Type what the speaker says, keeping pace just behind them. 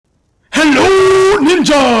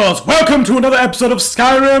Ninjas! Welcome to another episode of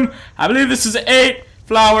Skyrim. I believe this is 8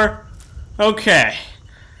 flower. Okay.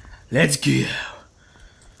 Let's go.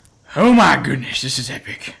 Oh my goodness, this is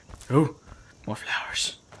epic. Oh, more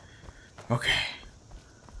flowers. Okay.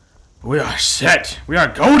 We are set. We are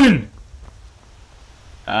golden.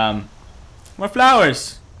 More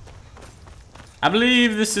flowers. I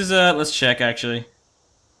believe this is let's check actually.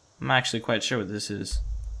 I'm actually quite sure what this is.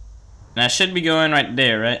 And I should be going right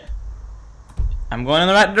there, right? I'm going in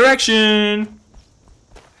the right direction.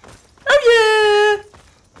 Oh yeah.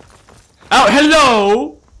 Oh,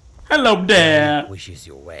 hello. Hello there. Wishes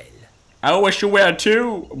you well. I wish you well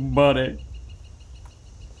too, buddy.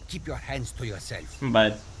 Keep your hands to yourself.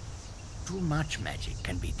 But Too much magic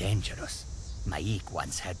can be dangerous. Maik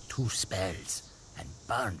once had 2 spells and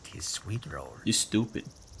burnt his sweet roll. you stupid.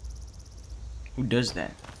 Who does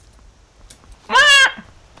that?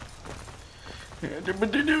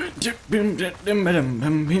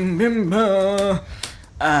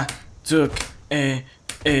 I took a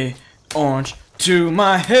orange to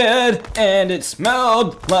my head and it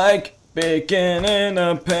smelled like bacon in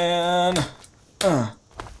a pan. Where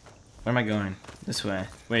am I going? This way.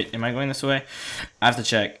 Wait, am I going this way? I have to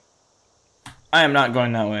check. I am not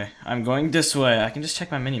going that way. I'm going this way. I can just check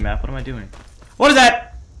my mini map. What am I doing? What is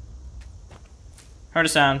that? Heard a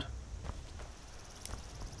sound.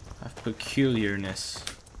 Of peculiarness.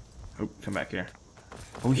 Oh, come back here.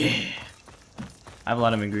 Oh yeah. I have a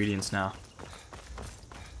lot of ingredients now.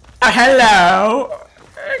 Oh, hello.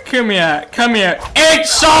 Come here. Come here. Eat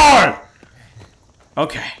sword.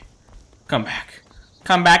 Okay. Come back.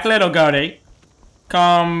 Come back, little goatie.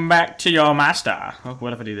 Come back to your master. Oh,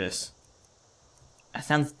 what if I do this? That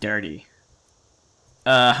sounds dirty.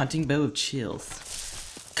 Hunting bow of chills.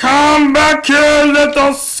 Come back here,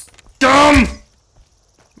 little scum!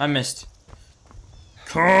 I missed.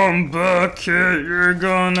 Come back here, you're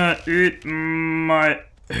gonna eat my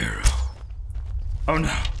arrow. Oh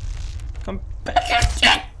no. Come back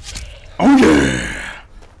here. Oh yeah!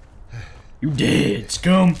 You dead,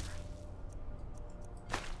 scum.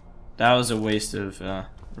 That was a waste of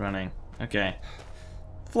running. Okay.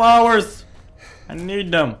 Flowers! I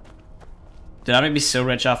need them. Dude, I'm gonna be so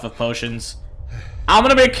rich off of potions. I'm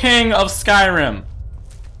gonna be king of Skyrim.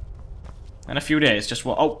 In a few days, just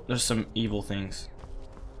oh, there's some evil things.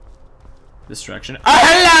 Destruction. Oh,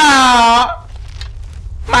 hello!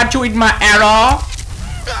 Might you eat my arrow?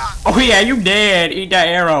 Oh yeah, you dead. Eat that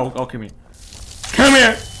arrow. Oh, come here. Come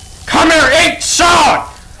here. Come here, eat sword!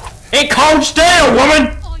 Eat cold steel,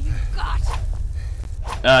 woman! All you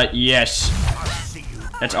got. Yes.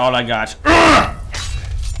 That's all I got.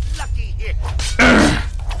 Lucky hit.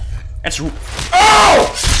 That's oh!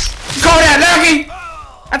 You call that lucky?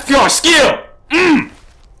 That's your skill.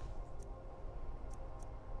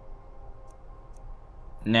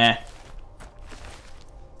 Nah.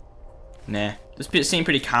 Nah. This seemed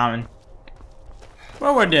pretty common.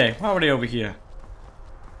 Where were they? Why were they over here?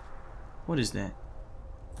 What is that?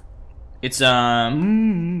 It's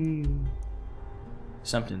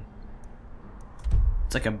something.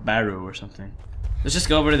 It's like a barrow or something. Let's just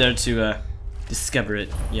go over there to discover it.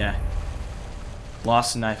 Yeah.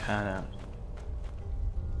 Lost knife handout.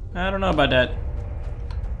 I don't know about that.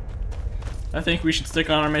 I think we should stick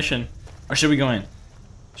on our mission. Or should we go in?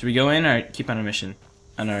 Should we go in or keep on our mission?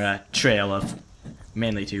 On our trail of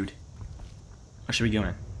manlitude? Or should we go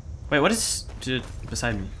in? Wait, what is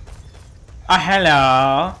beside me? Oh,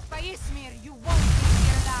 hello. You won't live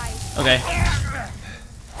your life. Okay.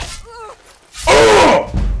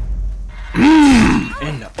 Oh!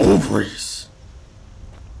 In the ovaries.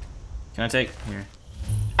 Can I take here?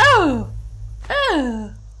 Oh!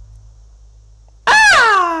 Oh!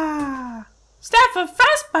 Ah! Staff of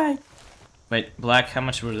frostbite. Wait, black, how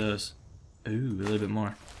much were those? Ooh, a little bit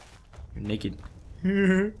more. You're naked.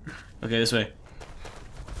 Okay, this way.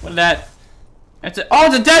 What is that? That's a oh,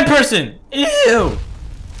 it's a dead person! Ew!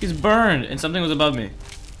 He's burned and something was above me.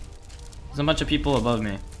 There's a bunch of people above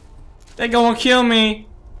me. They gonna kill me!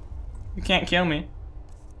 You can't kill me.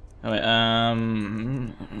 Oh wait,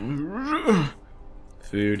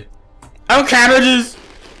 food. Oh, cabbages!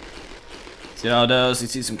 See all those, you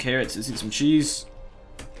see some carrots, you see some cheese.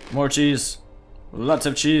 More cheese. Lots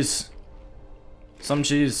of cheese. Some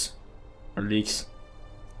cheese. Or leeks.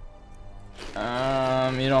 Eat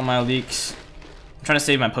all my leeks. I'm trying to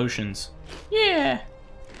save my potions. Yeah!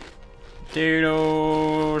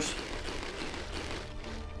 Potatoes.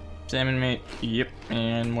 Salmon meat. Yep.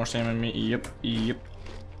 And more salmon meat. Yep. Yep.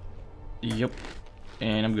 Yep.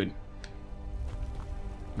 And I'm good.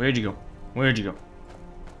 Where'd you go? Where'd you go?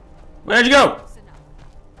 Where'd you go?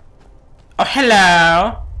 Oh,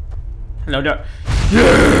 hello! Hello there.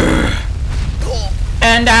 Yeah.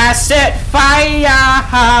 And I set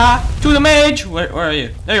fire to the mage. Where are you?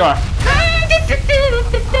 There you are.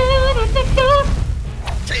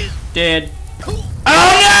 Dead. Oh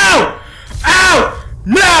no! Ow!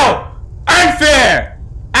 No! Unfair!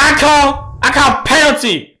 I call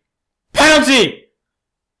penalty! Penalty!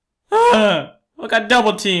 Look, I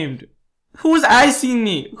double teamed. Who is icing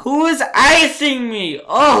me? Who is icing me?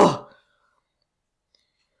 Oh!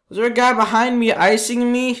 Was there a guy behind me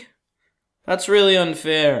icing me? That's really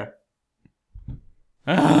unfair.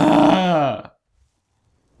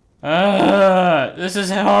 This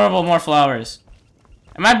is horrible. More flowers.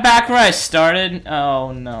 Am I back where I started?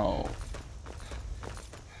 Oh no.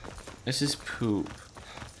 This is poop.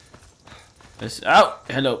 This. Oh,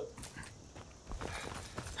 hello.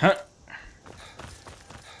 Huh.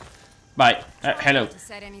 Bye. Hello. To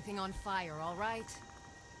set anything on fire, all right?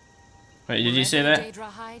 Wait, did you say that? Daedra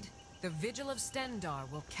hide, the Vigil of Stendar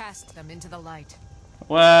will cast them into the light.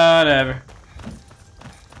 Whatever.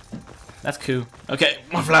 That's cool. Okay,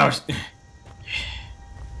 more flowers.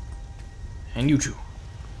 And you too.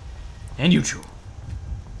 And you too.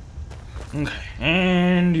 Okay,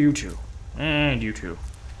 and you too. And you too.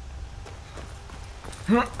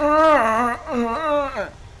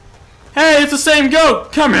 Hey, it's the same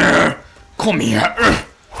goat! Come here! Come here!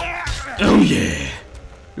 Oh yeah!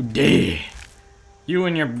 You dead. You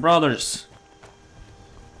and your brothers.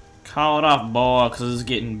 Call it off, boy, cause it's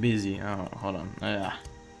getting busy. Oh, hold on. Yeah.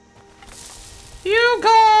 You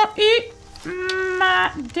gon' eat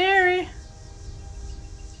my dairy.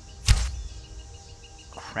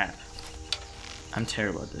 Crap. I'm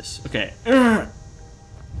terrible at this. Okay.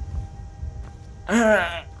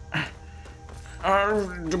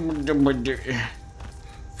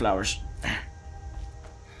 Flowers.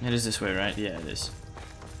 It is this way, right? Yeah, it is.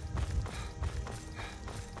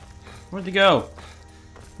 Where'd he go?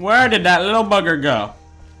 Where did that little bugger go?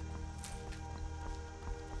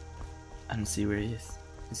 I don't see where he is.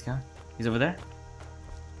 He's gone? He's over there?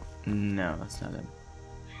 No, that's not him.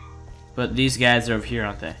 But these guys are over here,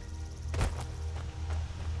 aren't they?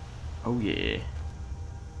 Oh yeah.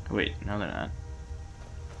 Oh, wait, no they're not.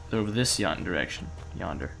 They're over this direction.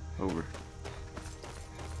 Yonder. Over.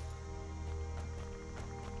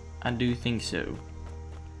 I do think so.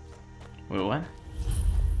 Wait, what?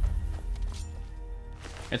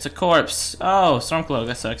 It's a corpse. Oh, Stormcloak,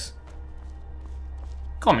 that sucks.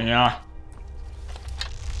 Come here.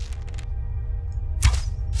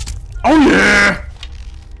 Oh yeah!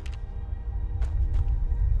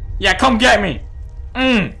 Yeah, come get me!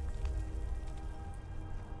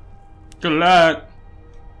 Good luck.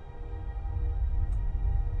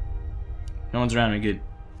 No one's around me, good.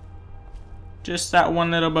 Just that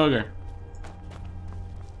one little bugger.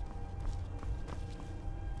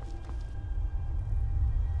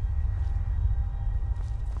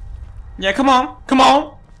 Yeah, come on, come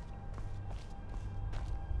on.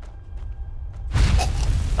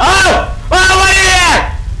 Oh! Oh, what is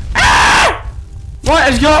that? Ah! What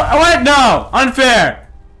is going? What? No, unfair.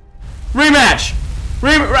 Rematch.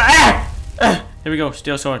 Here we go.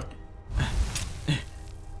 Steel sword.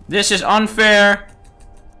 This is unfair.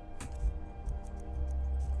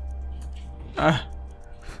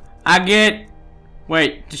 I get.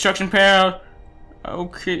 Wait, destruction peril.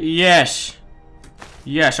 Okay. Yes.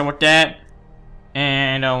 Yes, I want that.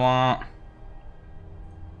 And I want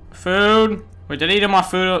food. Wait, did I eat all my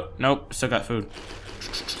food? Nope, still got food.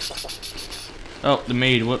 Oh, the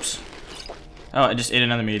mead, whoops. Oh, I just ate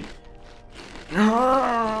another mead.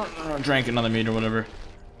 Drank another mead or whatever.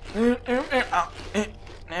 Okay,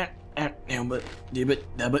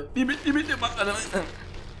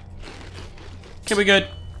 we good.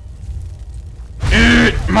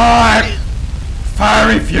 Eat my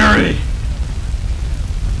fiery fury.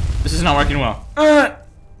 This is not working well.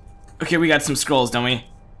 Okay, we got some scrolls, don't we?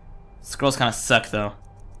 Scrolls kind of suck, though.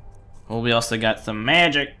 Well, we also got some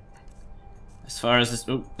magic. As far as this,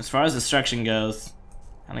 as far as destruction goes,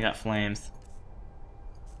 kind of got flames.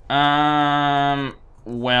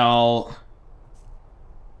 Well,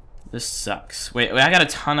 this sucks. Wait, I got a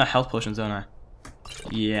ton of health potions, don't I?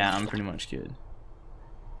 Yeah, I'm pretty much good.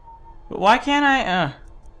 But why can't I?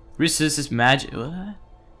 Resist this magic. What?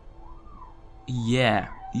 Yeah.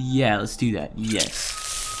 Yeah, let's do that. Yes.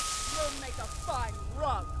 You'll make a fine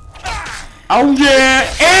rug. Oh yeah!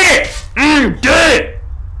 Eat it! Did it!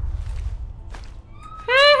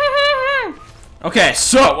 Okay,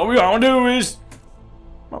 so what we're gonna do is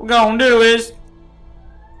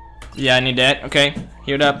yeah, I need that. Okay,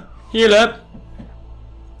 heal up. Heal up.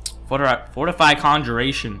 Fortify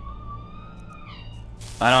conjuration.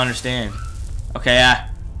 I don't understand. Okay,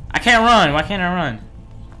 I can't run. Why can't I run?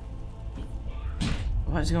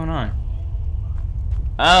 What is going on?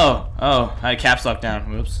 Oh, I had caps locked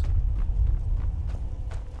down. Whoops.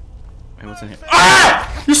 Wait, what's in here?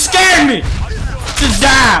 Ah! You scared me! Just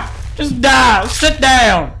die! Just die! Sit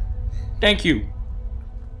down! Thank you.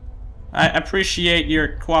 I appreciate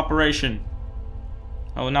your cooperation.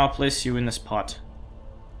 I will now place you in this pot.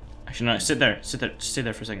 Actually, no, sit there. Sit there. Just stay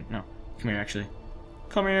there for a second. No. Come here, actually.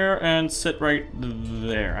 Come here and sit right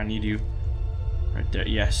there. I need you. Right there.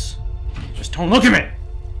 Yes. Just don't look at me!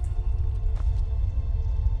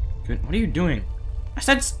 Good. What are you doing? I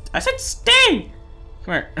said stay!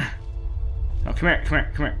 Come here. No, come here, come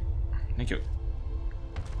here, come here. Thank you.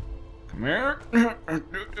 Come here.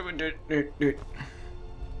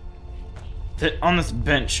 Sit on this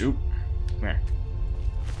bench. Oop. Come here.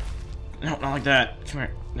 No, not like that. Come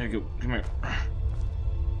here. There you go. Come here.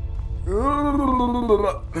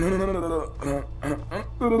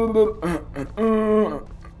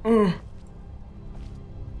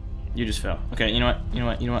 You just fell. Okay, you know what? You know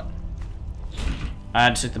what? You know what? I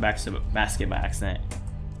just took the basket by accident.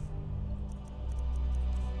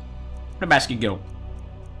 Where'd the basket go?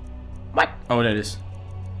 What? Oh, there it is.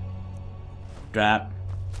 Drop.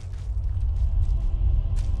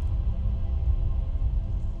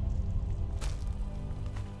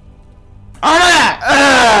 Oh my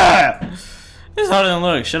God! This is harder than it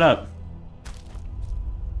looks. Shut up.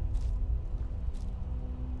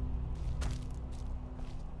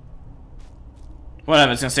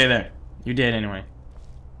 Whatever, it's gonna stay there. You did anyway.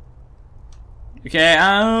 Okay,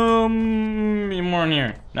 more in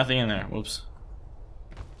here. Nothing in there. Whoops.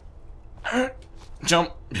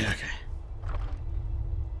 Jump. Yeah, okay.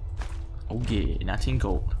 Oh yeah, 19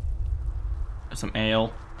 gold. Some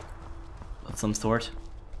ale of some sort.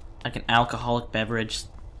 Like an alcoholic beverage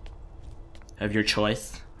of your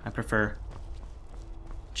choice. I prefer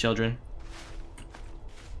children.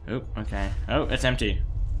 Oh, okay. Oh, it's empty.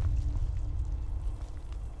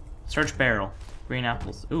 Search barrel. Green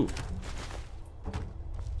apples. Ooh.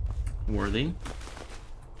 Worthy.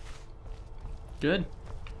 Good.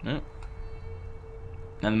 Oh.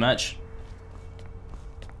 Not much.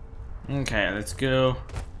 Okay, let's go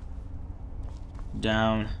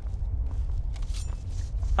down.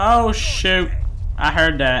 Oh shoot. I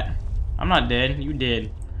heard that. I'm not dead. You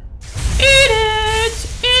did. Eat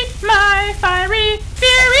it! Eat my fiery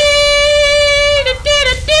fury!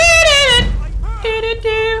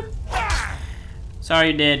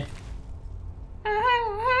 Sorry, you did.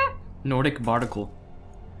 Nordic barnacle.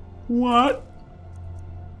 What?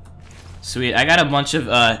 Sweet. I got a bunch of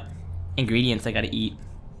ingredients I gotta eat.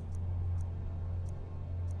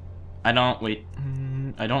 I don't wait.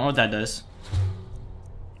 I don't know what that does.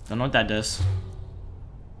 Don't know what that does.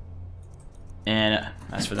 And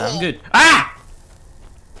as for that, I'm good. Ah!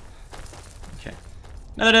 Okay.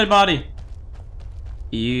 Another dead body.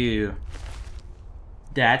 Ew.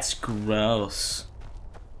 That's gross.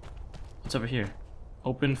 What's over here?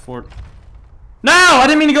 Open fort. No! I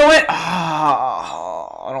didn't mean to go in! Oh,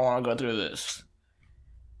 I don't want to go through this.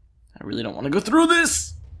 I really don't want to go through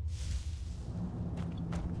this!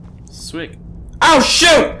 Swick. Oh,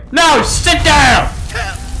 shoot! No! Sit down!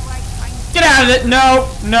 Get out of it! No!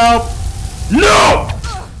 No! No!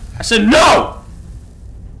 I said no!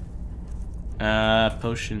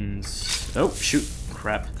 Potions. Oh, shoot.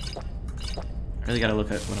 Crap. I really gotta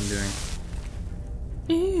look at what I'm doing.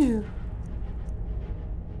 Ew.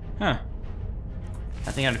 Huh.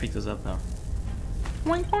 I think I have to pick those up though.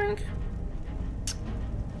 Boink boink.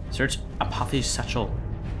 Search Apotheosis Satchel.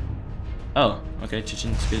 Oh, okay,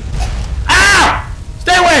 Chichin's good. Ah!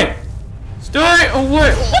 Stay away! Stay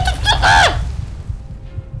away! What the fuck?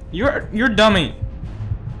 You're a dummy.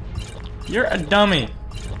 You're a dummy.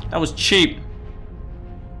 That was cheap.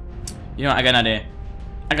 You know, I got an idea.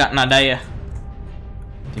 I got an idea.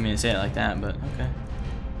 Didn't mean to say it like that, but okay.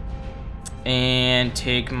 And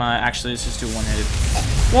take my. Actually, let's just do one-handed.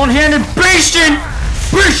 One-handed bastion!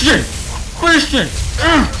 Bastion! Bastion!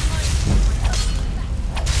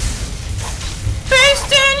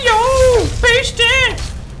 Bastion, yo! Bastion!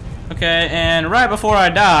 Okay, and right before I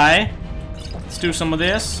die, let's do some of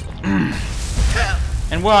this.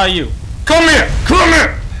 And where are you? Come here! Come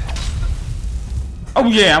here! Oh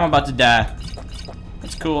yeah, I'm about to die.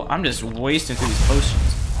 That's cool. I'm just wasting through these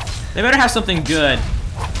potions. They better have something good.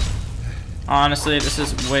 Honestly, this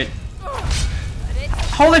is wait.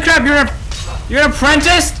 Holy crap! You're an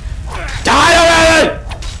apprentice? Die already!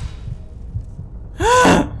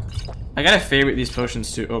 I gotta favorite these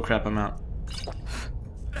potions too. Oh crap! I'm out.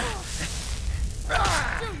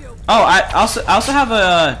 Oh, I also have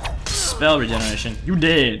a spell regeneration. You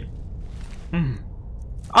did.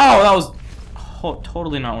 Oh, that was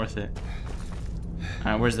totally not worth it.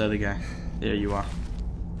 Alright, where's the other guy? There you are.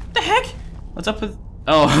 What the heck? What's up with...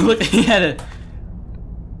 Oh, look, he had a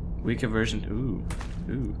weaker version. Ooh.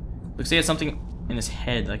 Ooh. Looks like he had something in his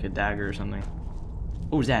head, like a dagger or something.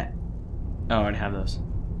 What was that? Oh, I already have those.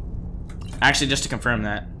 Actually, just to confirm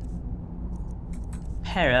that.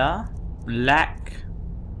 Para. Black.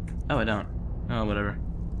 Oh, I don't. Oh, whatever.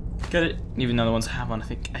 Got it. Even though the ones I have on, I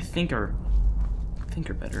think are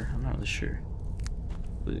better. I'm not really sure.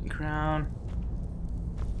 Blue crown.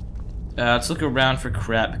 Let's look around for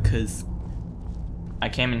crap because I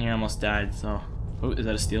came in here, almost died. So, oh, is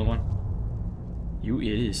that a steel one?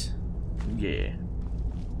 It is. Yeah.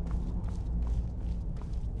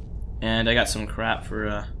 And I got some crap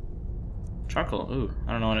for charcoal. Ooh,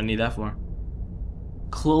 I don't know what I need that for.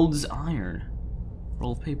 Clothes iron.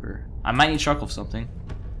 Roll of paper. I might need charcoal for something.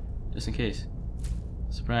 Just in case.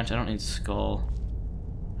 This branch, I don't need skull.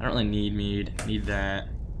 I don't really need mead. Need that.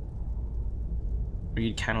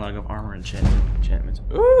 Read catalog of armor enchantments.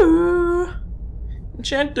 Ooh!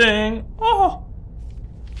 Enchanting! Oh!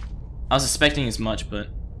 I was expecting as much, but...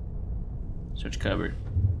 Search cupboard.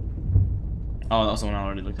 Oh, that was the one I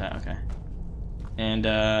already looked at. Okay. And,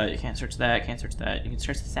 you can't search that, can't search that. You can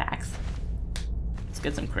search the sacks. Let's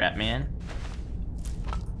get some crap, man.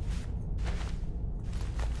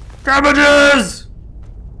 Cabbages!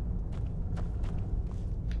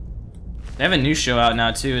 They have a new show out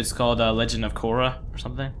now too. It's called Legend of Korra or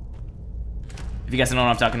something. If you guys don't know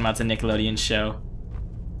what I'm talking about, it's a Nickelodeon show.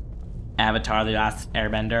 Avatar: The Last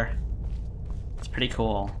Airbender. It's pretty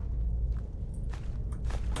cool.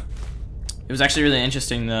 It was actually really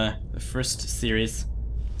interesting. The first series.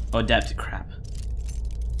 Oh, depth crap.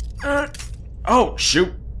 Oh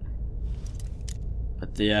shoot!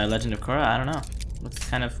 But the Legend of Korra, I don't know. Looks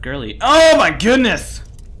kind of girly. Oh my goodness!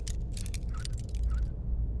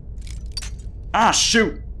 Ah,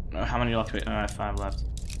 shoot! Oh, how many left? I have 5 left.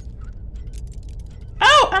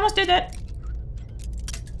 Oh! I almost did that!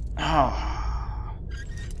 Oh.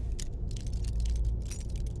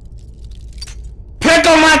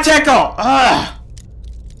 Pickle my tickle! Ugh!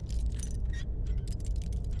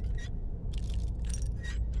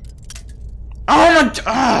 Oh my...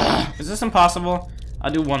 Ugh. Is this impossible? I'll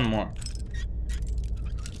do one more.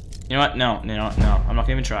 You know what? No. I'm not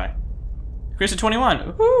gonna even try. Increase to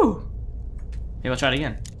 21. Woohoo! Maybe I'll try it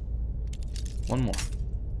again. One more.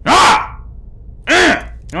 Ah! You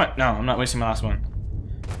know what? No, I'm not wasting my last one.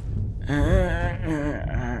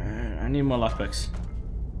 I need more lockpicks.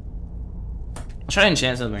 I'll try to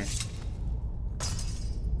enchant something.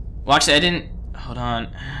 Well, actually, I didn't. Hold on.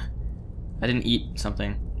 I didn't eat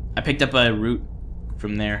something. I picked up a root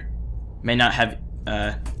from there. May not have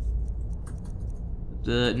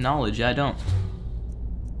the knowledge. I don't.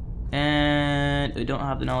 And I don't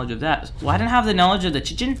have the knowledge of that. Well, I didn't have the knowledge of the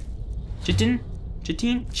chitin? I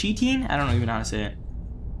don't even know how to say it.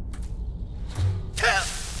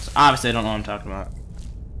 So obviously, I don't know what I'm talking about.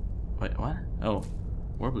 Wait, what? Oh,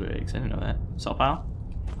 war blue eggs. I didn't know that. Salt pile?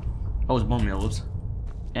 Oh, it's bone meal. Whoops.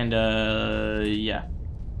 And, yeah.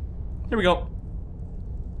 Here we go.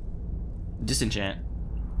 Disenchant.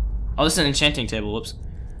 Oh, this is an enchanting table. Whoops.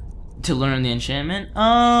 To learn the enchantment.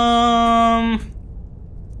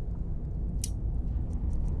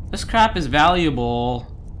 This crap is valuable.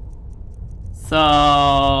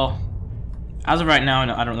 So, as of right now, I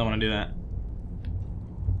don't really want to do that.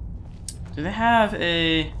 Do they have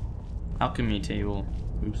a alchemy table?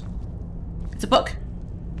 Oops. It's a book.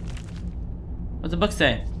 What's the book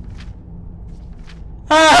say?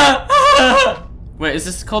 Wait, is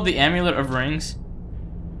this called the Amulet of Rings?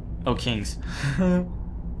 Oh, Kings.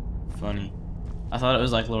 Funny. I thought it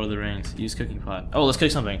was like Lord of the Rings. Use cooking pot. Oh, let's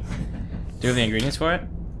cook something. Do we have the ingredients for it?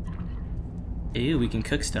 Ew, we can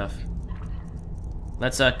cook stuff.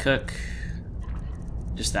 Let's cook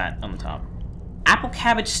just that on the top. Apple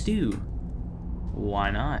cabbage stew.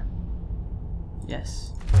 Why not?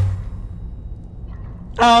 Yes.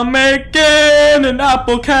 I'm making an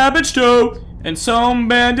apple cabbage stew in some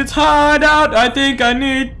bandit's hideout. I think I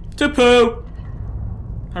need to poo.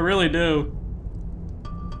 I really do.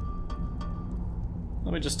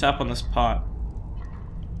 Let me just tap on this pot.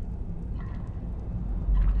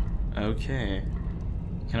 Okay.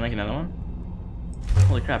 Can I make another one?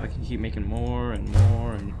 Holy crap, I can keep making more and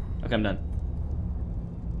more and... Okay, I'm done.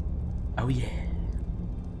 Oh yeah.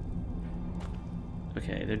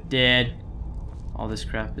 Okay, they're dead. All this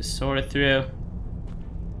crap is sorted through.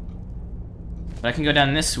 But I can go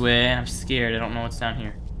down this way. I'm scared. I don't know what's down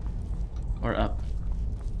here. Or up.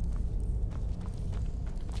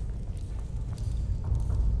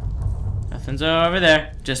 Nothing's over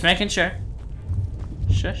there. Just making sure.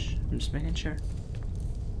 Shush. I'm just making sure.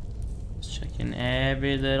 Just checking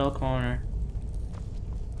every little corner.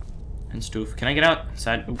 And stuff. Can I get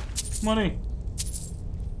outside? Ooh, money.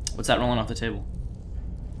 What's that rolling off the table?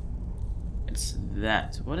 It's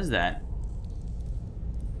that. What is that?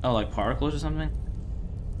 Oh, like particles or something?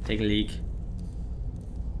 Take a leak.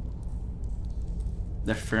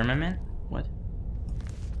 The firmament? What?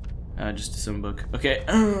 Just some book. Okay.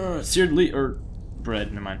 Seared leek or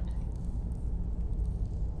bread. Never mind.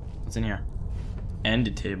 What's in here?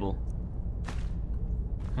 End table.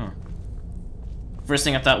 Huh. First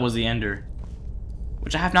thing I thought was the ender,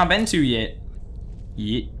 which I have not been to yet.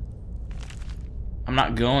 I'm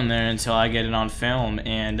not going there until I get it on film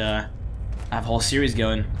and I have a whole series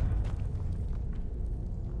going.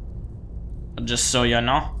 Just so you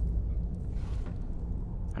know.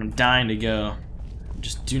 I'm dying to go.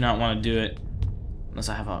 Just do not want to do it unless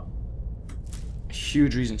I have a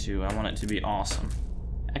huge reason to. I want it to be awesome.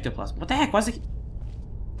 Ectoplasm. What the heck? Why is it?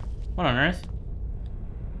 What on earth?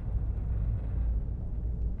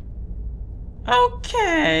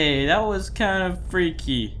 Okay, that was kind of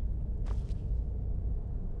freaky.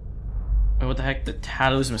 Wait, what the heck? The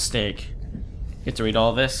Tattoo's Mistake. Get to read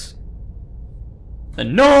all this. The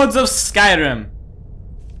Nodes of Skyrim.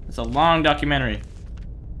 It's a long documentary.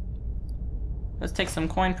 Let's take some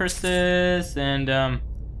coin purses and don't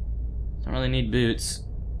really need boots.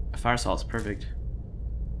 Fire salt's perfect.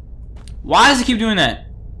 Why does it keep doing that?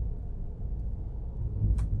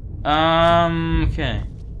 Okay.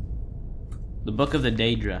 The Book of the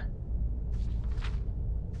Daedra.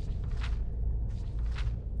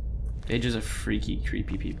 Daedra's a freaky,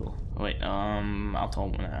 creepy people. Oh wait, I'll tell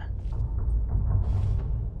them that.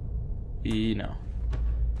 No.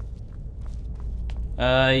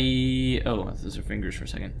 Oh, those are fingers for a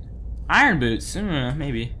second. Iron boots,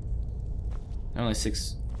 maybe. Only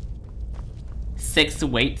 6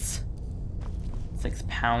 weights. 6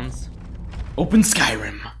 pounds. Open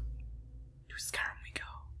Skyrim. To Skyrim we go.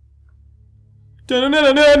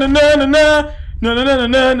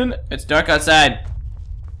 It's dark outside.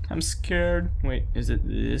 I'm scared. Wait, is it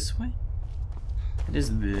this way? It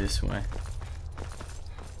is this way.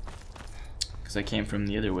 Because I came from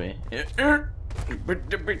the other way.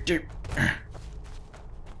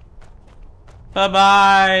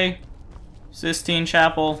 Bye-bye, Sistine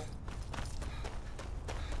Chapel.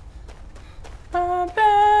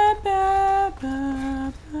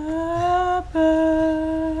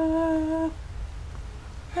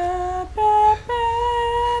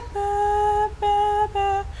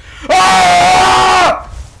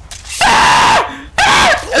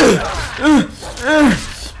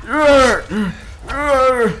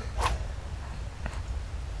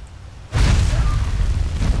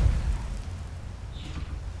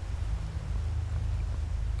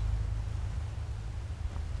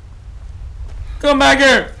 Come back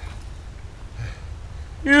here!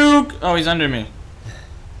 You! Oh, he's under me.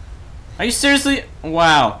 Are you seriously?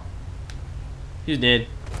 Wow. He's dead.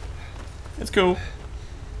 That's cool.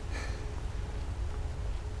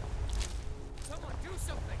 Someone do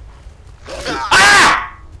something.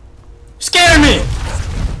 Ah! Scared me!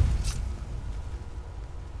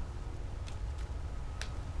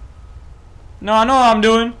 No, I know what I'm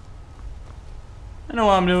doing. I know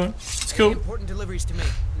what I'm doing. It's cool. Important deliveries to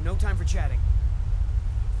make. No time for chatting.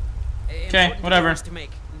 Okay, whatever. To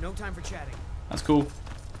make. No time for chatting. That's cool.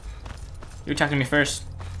 You talk to me first.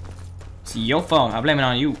 It's your fault. I blame it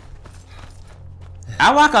on you.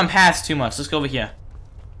 I walk on paths too much. Let's go over here.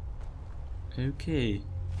 Okay.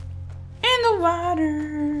 In the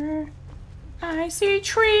water, I see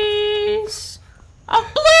trees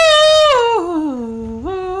of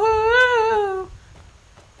blue,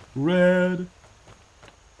 red,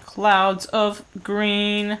 clouds of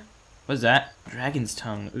green. What's that? Dragon's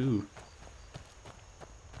tongue. Ooh.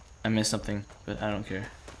 I missed something, but I don't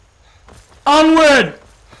care. Onward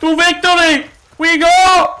to victory we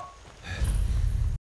go!